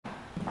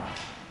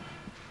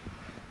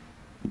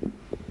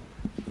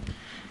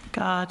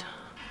God,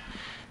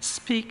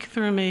 speak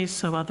through me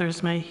so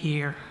others may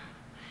hear,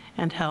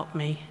 and help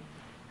me,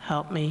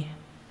 help me,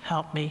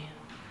 help me.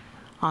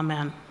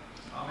 Amen.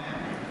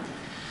 Amen.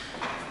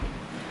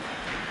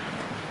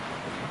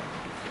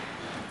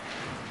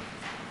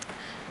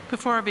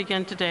 Before I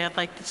begin today, I'd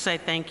like to say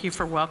thank you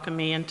for welcoming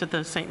me into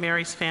the St.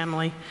 Mary's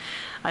family.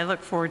 I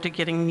look forward to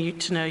getting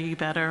to know you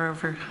better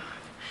over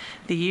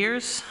the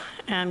years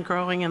and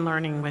growing and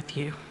learning with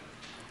you.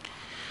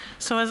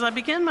 So as I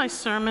begin my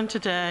sermon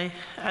today,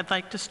 I'd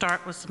like to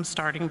start with some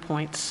starting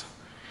points.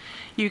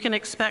 You can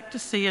expect to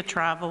see a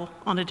travel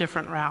on a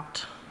different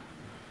route.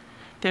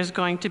 There's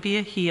going to be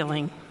a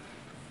healing,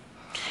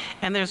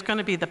 and there's going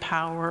to be the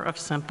power of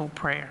simple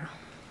prayer.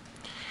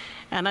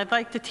 And I'd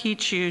like to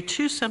teach you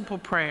two simple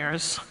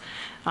prayers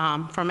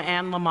from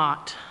Anne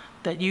Lamott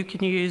that you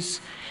can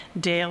use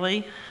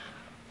daily.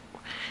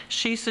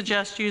 She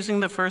suggests using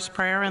the first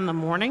prayer in the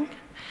morning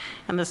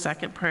and the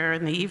second prayer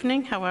in the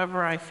evening.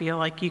 However, I feel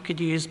like you could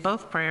use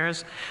both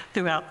prayers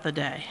throughout the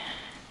day.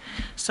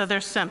 So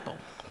they're simple.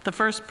 The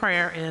first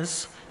prayer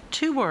is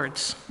 2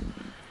 words: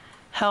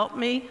 help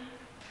me,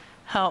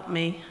 help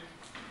me,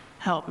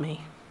 help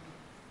me.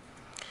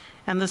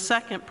 And the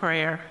second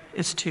prayer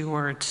is 2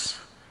 words: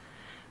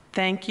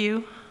 thank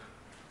you,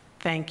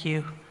 thank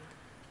you,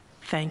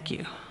 thank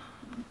you.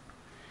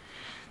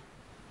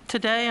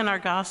 Today in our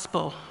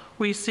gospel,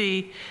 we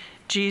see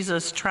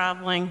Jesus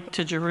traveling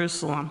to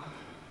Jerusalem.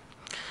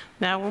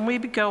 Now, when we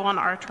go on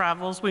our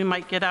travels, we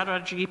might get out our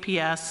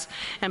GPS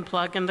and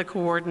plug in the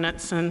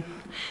coordinates, and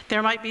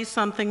there might be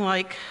something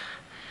like,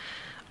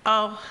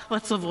 oh,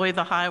 let's avoid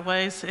the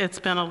highways. It's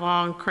been a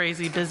long,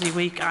 crazy, busy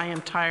week. I am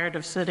tired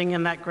of sitting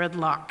in that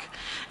gridlock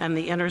and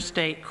the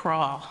interstate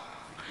crawl.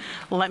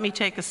 Let me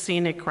take a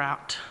scenic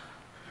route.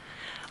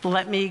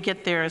 Let me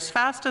get there as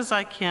fast as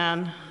I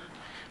can,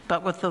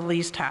 but with the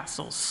least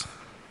hassles.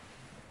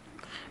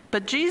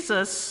 But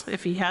Jesus,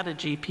 if he had a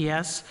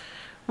GPS,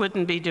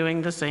 wouldn't be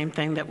doing the same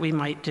thing that we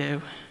might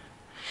do.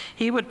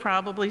 He would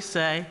probably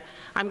say,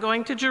 I'm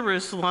going to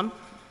Jerusalem.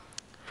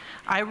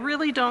 I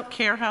really don't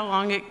care how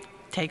long it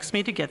takes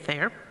me to get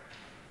there.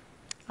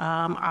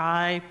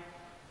 I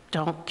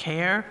don't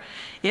care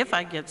if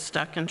I get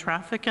stuck in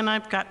traffic and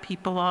I've got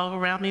people all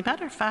around me.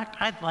 Matter of fact,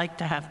 I'd like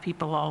to have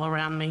people all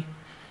around me.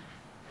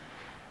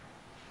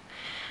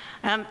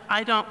 And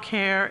I don't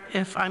care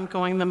if I'm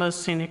going the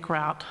most scenic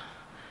route.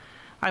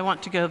 I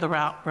want to go the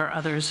route where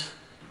others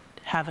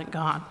haven't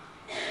gone.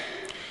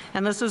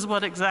 And this is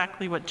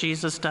exactly what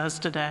Jesus does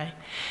today.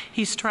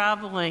 He's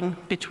traveling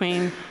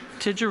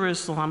to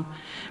Jerusalem,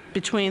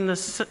 between the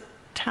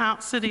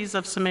cities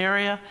of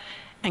Samaria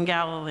and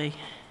Galilee.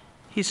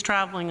 He's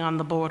traveling on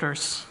the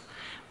borders.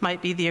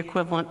 Might be the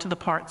equivalent to the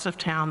parts of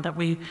town that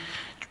we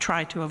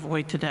try to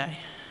avoid today.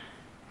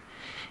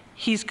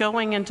 He's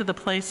going into the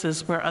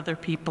places where other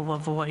people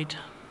avoid.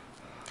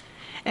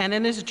 And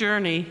in his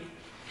journey,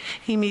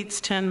 he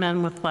meets 10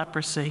 men with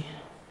leprosy.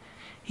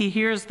 He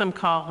hears them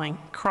calling,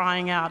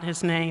 crying out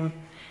his name,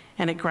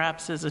 and it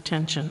grabs his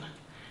attention.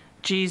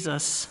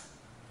 Jesus,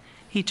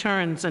 he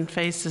turns and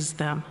faces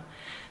them,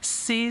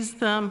 sees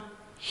them,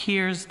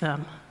 hears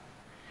them,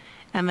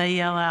 and they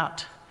yell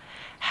out,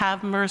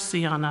 have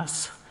mercy on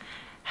us.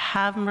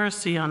 Have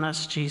mercy on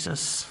us,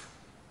 Jesus.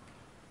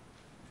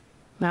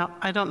 Now,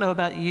 I don't know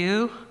about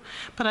you,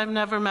 but I've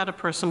never met a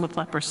person with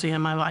leprosy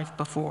in my life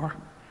before,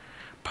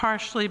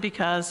 partially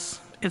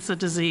because it's a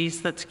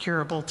disease that's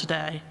curable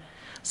today.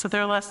 So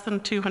there are less than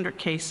 200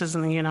 cases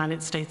in the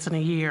United States in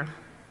a year.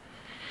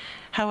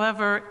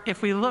 However,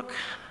 if we look,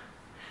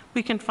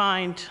 we can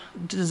find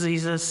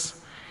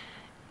diseases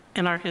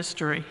in our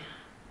history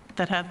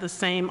that have the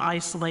same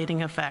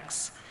isolating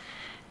effects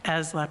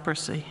as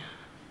leprosy.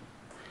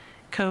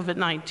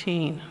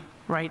 COVID-19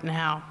 right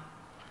now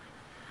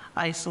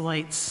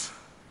isolates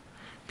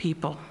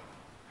people,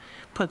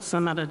 puts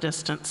them at a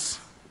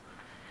distance.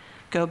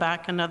 Go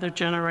back another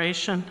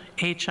generation,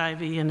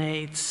 HIV and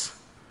AIDS.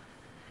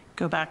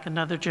 Go back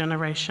another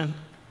generation,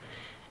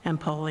 and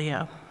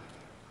polio.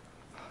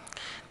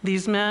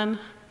 These men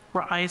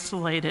were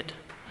isolated,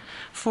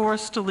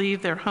 forced to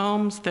leave their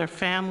homes, their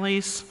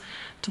families,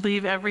 to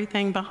leave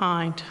everything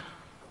behind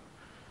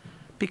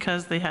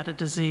because they had a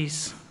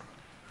disease.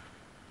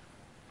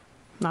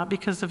 Not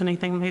because of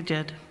anything they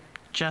did,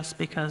 just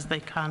because they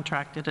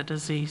contracted a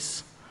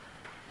disease.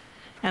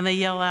 And they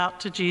yell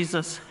out to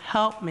Jesus,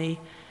 help me,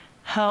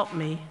 help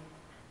me,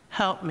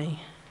 help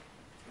me.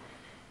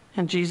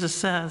 And Jesus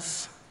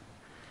says,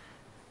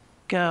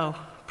 go,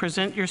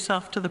 present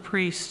yourself to the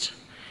priest.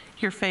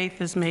 Your faith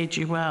has made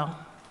you well.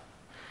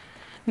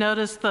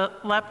 Notice the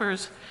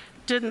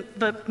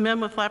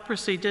men with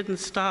leprosy didn't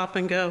stop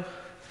and go,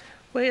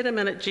 wait a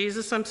minute,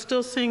 Jesus, I'm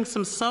still seeing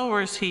some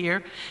sores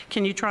here.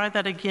 Can you try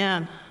that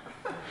again?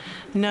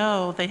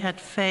 No, they had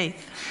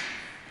faith,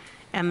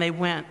 and they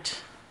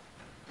went.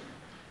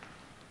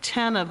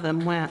 10 of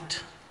them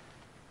went.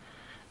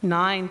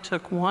 9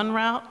 took one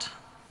route,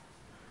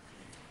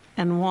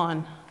 and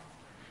 1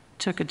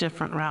 took a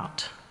different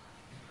route.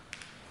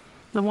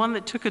 The one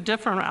that took a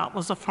different route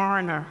was a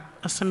foreigner,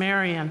 a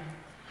Seminarian.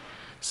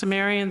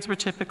 Sumerians were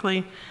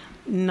typically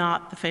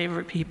not the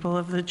favorite people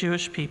of the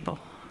Jewish people.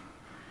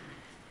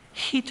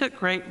 He took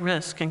great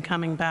risk in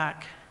coming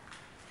back.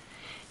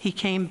 He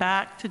came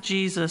back to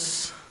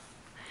Jesus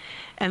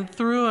and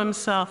threw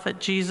himself at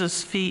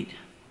Jesus' feet,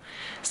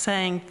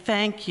 saying,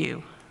 "Thank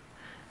you,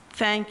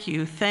 thank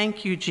you,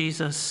 thank you,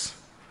 Jesus."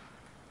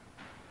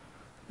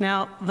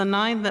 Now, the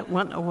 9 that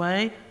went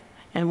away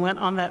and went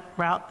on that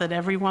route that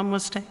everyone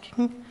was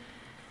taking,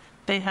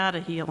 they had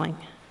a healing.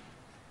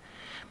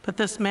 But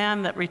this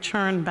man that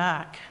returned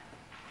back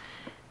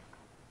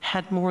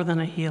had more than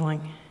a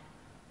healing.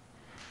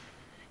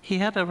 He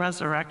had a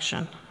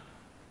resurrection.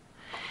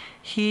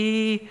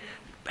 He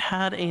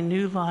had a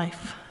new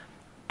life,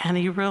 and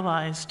he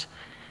realized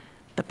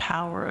the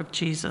power of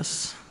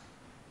Jesus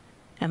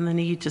and the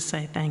need to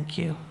say thank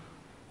you.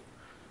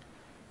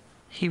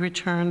 He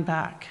returned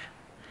back.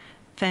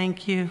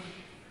 Thank you,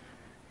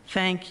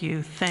 thank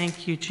you,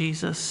 thank you,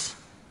 Jesus.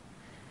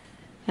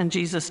 And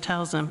Jesus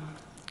tells him,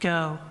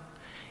 "Go,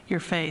 your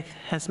faith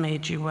has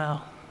made you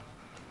well."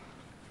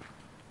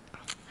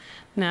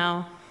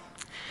 Now,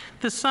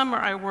 this summer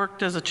I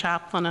worked as a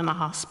chaplain in a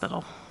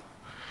hospital.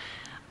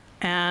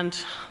 And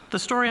the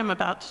story I'm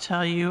about to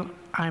tell you,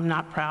 I'm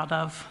not proud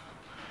of.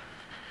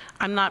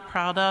 I'm not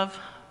proud of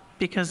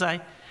because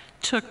I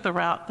took the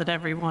route that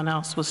everyone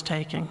else was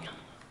taking.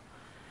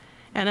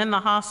 And in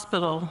the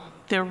hospital,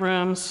 there are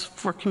rooms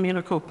for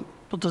communicable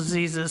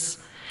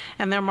diseases,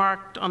 and they're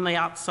marked on the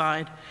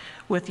outside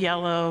with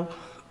yellow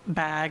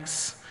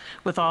bags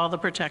with all the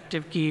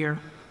protective gear.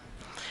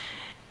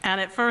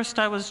 And at first,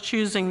 I was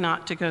choosing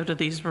not to go to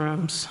these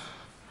rooms.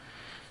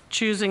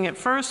 Choosing at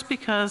first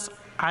because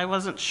I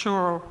wasn't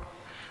sure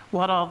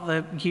what all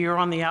the gear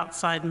on the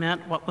outside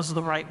meant, what was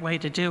the right way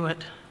to do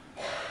it.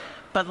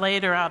 But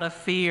later, out of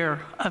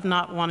fear of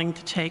not wanting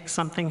to take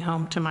something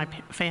home to my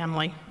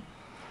family.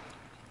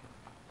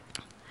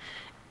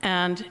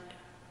 And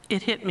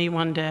it hit me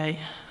one day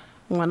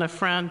when a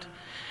friend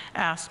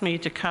asked me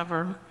to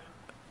cover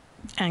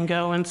and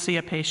go and see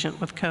a patient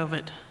with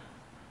COVID.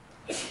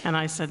 And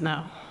I said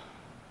no.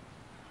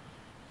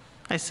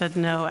 I said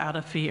no out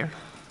of fear.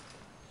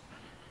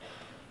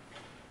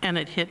 And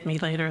it hit me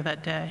later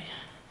that day.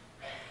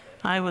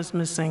 I was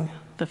missing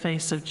the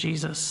face of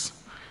Jesus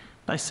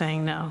by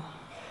saying no.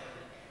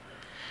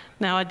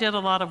 Now, I did a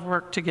lot of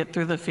work to get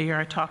through the fear.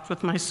 I talked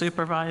with my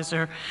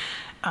supervisor.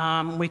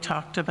 We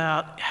talked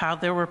about how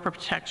there were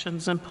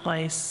protections in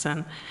place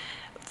and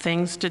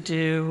things to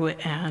do,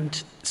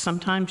 and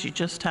sometimes you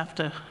just have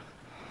to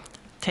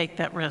take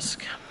that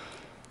risk.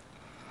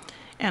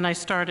 And I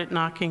started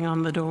knocking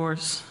on the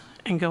doors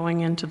and going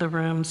into the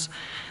rooms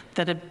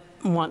that had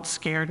once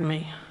scared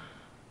me.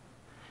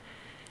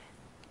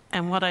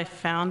 And what I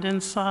found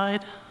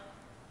inside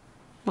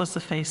was the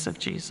face of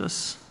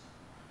Jesus.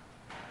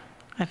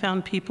 I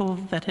found people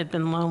that had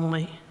been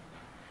lonely,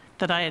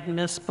 that I had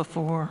missed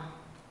before.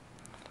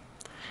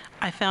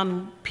 I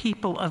found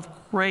people of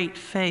great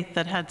faith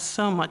that had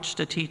so much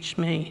to teach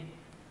me.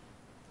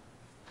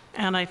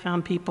 And I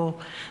found people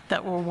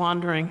that were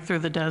wandering through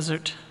the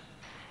desert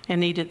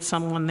and needed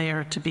someone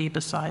there to be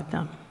beside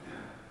them.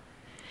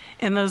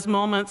 In those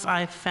moments,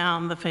 I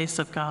found the face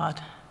of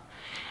God,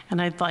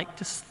 and I'd like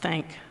to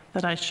think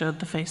that I showed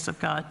the face of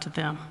God to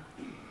them.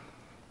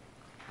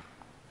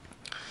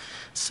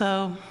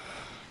 So,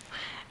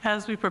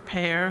 as we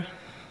prepare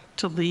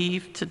to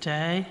leave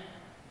today,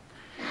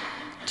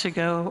 to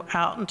go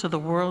out into the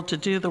world to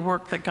do the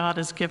work that God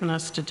has given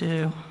us to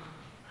do,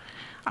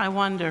 I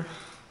wonder,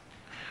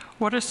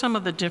 what are some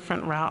of the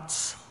different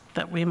routes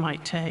that we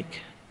might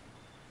take?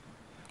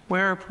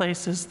 Where are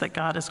places that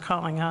God is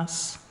calling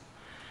us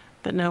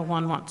that no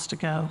one wants to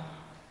go?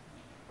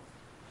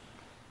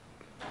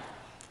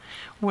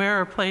 Where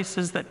are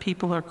places that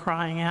people are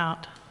crying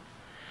out,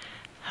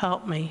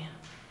 "Help me,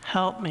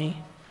 help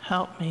me,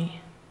 help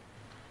me"?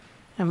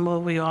 And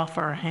will we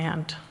offer a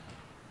hand?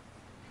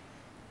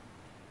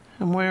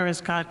 And where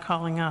is God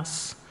calling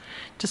us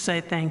to say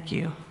thank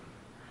you,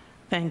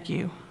 thank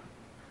you,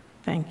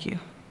 thank you?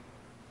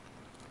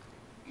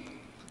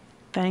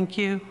 Thank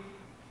you,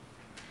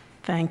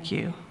 thank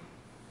you,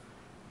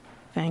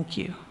 thank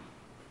you.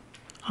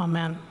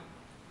 Amen.